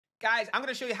Guys, I'm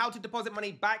going to show you how to deposit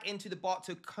money back into the bot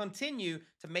to continue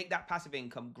to make that passive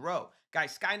income grow.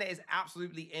 Guys, Skainet is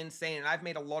absolutely insane, and I've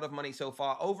made a lot of money so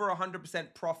far, over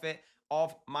 100% profit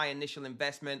of my initial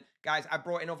investment. Guys, I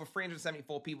brought in over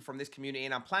 374 people from this community,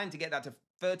 and I'm planning to get that to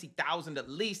 30,000 at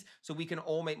least so we can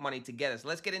all make money together. So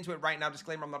let's get into it right now.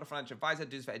 Disclaimer, I'm not a financial advisor. I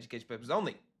do this for education purposes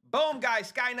only. Boom,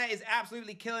 guys. Skainet is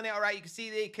absolutely killing it. All right, you can see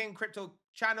the King Crypto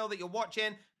channel that you're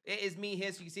watching. It is me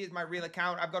here, so you can see it's my real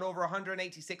account. I've got over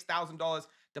 $186,000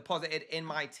 deposited in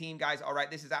my team, guys. All right,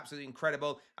 this is absolutely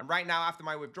incredible. And right now, after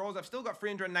my withdrawals, I've still got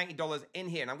 $390 in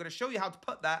here. And I'm going to show you how to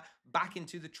put that back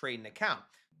into the trading account.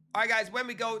 All right, guys, when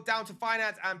we go down to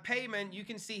finance and payment, you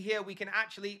can see here we can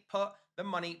actually put the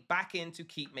money back in to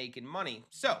keep making money.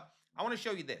 So I want to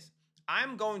show you this.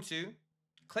 I'm going to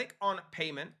click on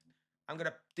payment. I'm going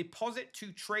to deposit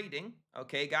to trading,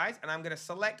 okay, guys? And I'm going to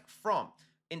select from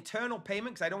internal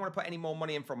payment because I don't want to put any more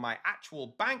money in from my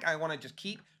actual bank. I want to just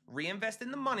keep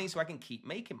reinvesting the money so I can keep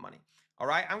making money. All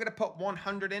right, I'm going to put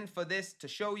 100 in for this to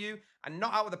show you, and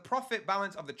not out of the profit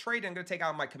balance of the trade. I'm going to take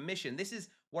out my commission. This is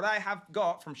what I have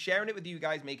got from sharing it with you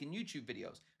guys making YouTube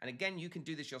videos. And again, you can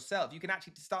do this yourself. You can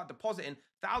actually start depositing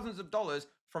thousands of dollars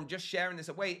from just sharing this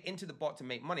away into the bot to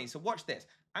make money. So watch this.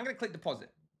 I'm going to click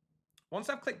deposit. Once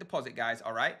I've clicked deposit, guys,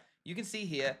 all right, you can see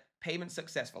here, payment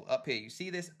successful up here. You see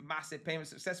this massive payment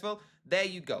successful? There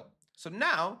you go. So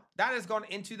now that has gone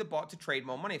into the bot to trade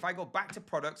more money. If I go back to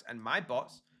products and my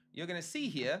bots, you're going to see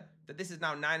here that this is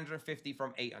now 950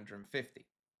 from 850.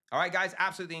 All right, guys,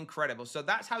 absolutely incredible. So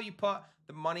that's how you put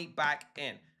the money back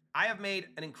in. I have made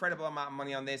an incredible amount of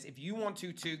money on this. If you want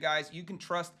to too, guys, you can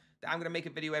trust that I'm going to make a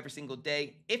video every single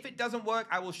day. If it doesn't work,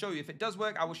 I will show you. If it does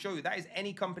work, I will show you. That is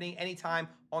any company, anytime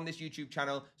on this YouTube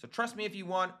channel. So trust me if you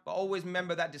want, but always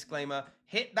remember that disclaimer.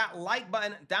 Hit that like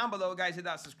button down below, guys. Hit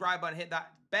that subscribe button, hit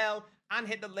that bell, and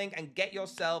hit the link and get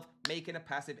yourself making a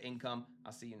passive income.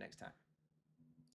 I'll see you next time.